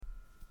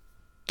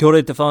Kia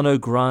ora, Stefano,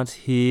 Grant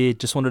here.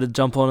 Just wanted to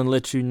jump on and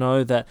let you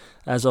know that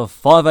as of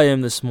 5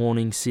 a.m. this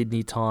morning,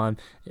 Sydney time,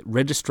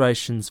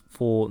 registrations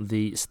for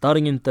the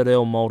Starting in Te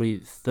Reo Māori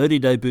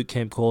 30-day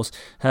bootcamp course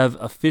have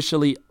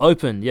officially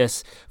opened.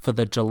 Yes, for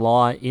the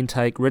July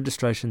intake,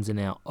 registrations are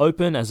now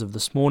open as of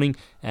this morning,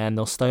 and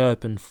they'll stay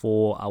open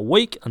for a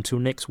week until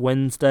next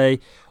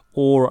Wednesday,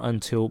 or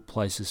until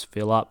places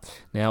fill up.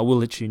 Now, I will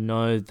let you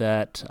know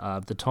that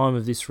the time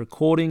of this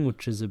recording,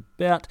 which is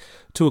about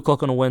 2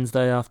 o'clock on a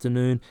Wednesday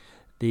afternoon,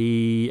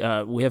 we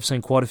have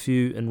seen quite a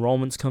few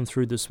enrolments come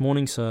through this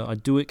morning, so I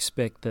do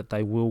expect that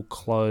they will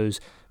close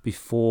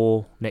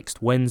before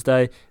next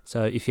Wednesday.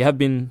 So if you have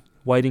been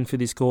waiting for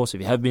this course,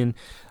 if you have been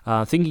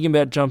thinking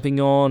about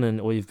jumping on,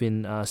 or you've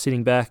been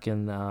sitting back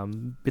and a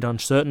bit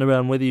uncertain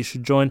around whether you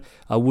should join,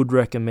 I would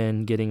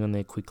recommend getting on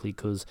there quickly,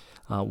 because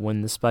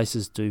when the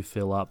spaces do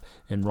fill up,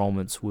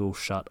 enrolments will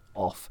shut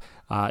off.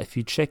 If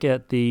you check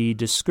out the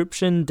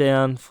description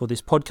down for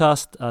this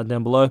podcast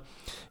down below,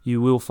 you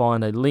will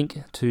find a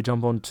link to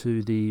jump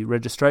onto the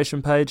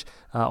registration page.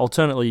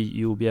 Alternately,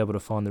 you'll be able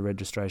to find the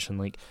registration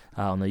link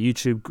on the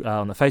YouTube,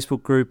 on the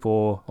Facebook group,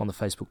 or on the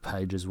Facebook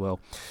page as well.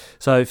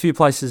 So a few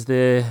places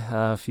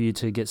there for you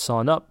to get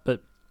signed up.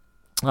 But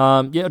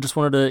I just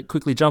wanted to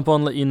quickly jump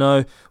on, let you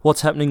know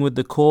what's happening with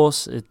the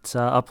course. It's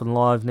up and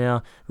live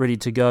now, ready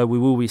to go. We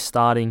will be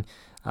starting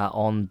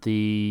on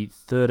the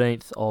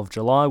 13th of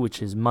July,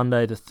 which is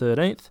Monday the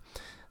 13th.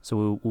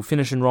 So we'll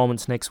finish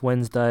enrolments next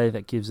Wednesday.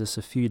 That gives us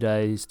a few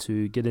days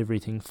to get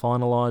everything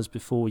finalised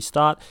before we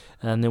start,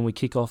 and then we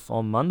kick off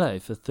on Monday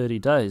for 30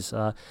 days.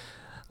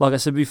 Like I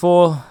said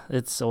before,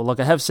 it's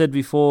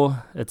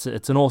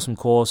an awesome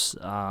course.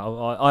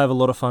 I have a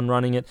lot of fun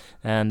running it,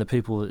 and the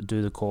people that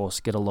do the course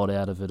get a lot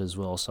out of it as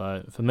well.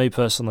 So for me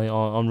personally,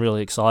 I'm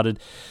really excited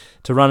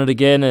to run it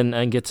again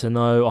and get to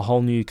know a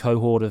whole new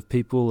cohort of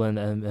people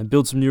and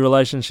build some new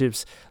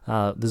relationships.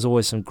 There's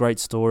always some great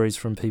stories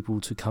from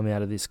people to come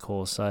out of this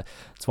course, so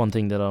it's one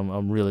thing that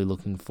I'm really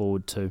looking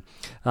forward to.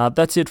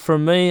 That's it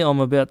from me. I'm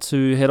about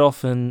to head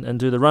off and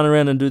do the run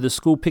around and do the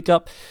school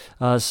pickup,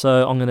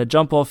 so I'm going to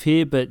jump off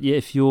here. But yeah,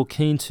 if you're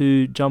keen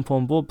to jump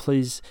on board,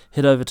 please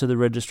head over to the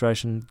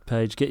registration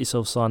page, get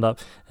yourself signed up,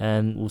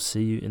 and we'll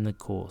see you in the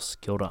course.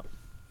 Kia ora.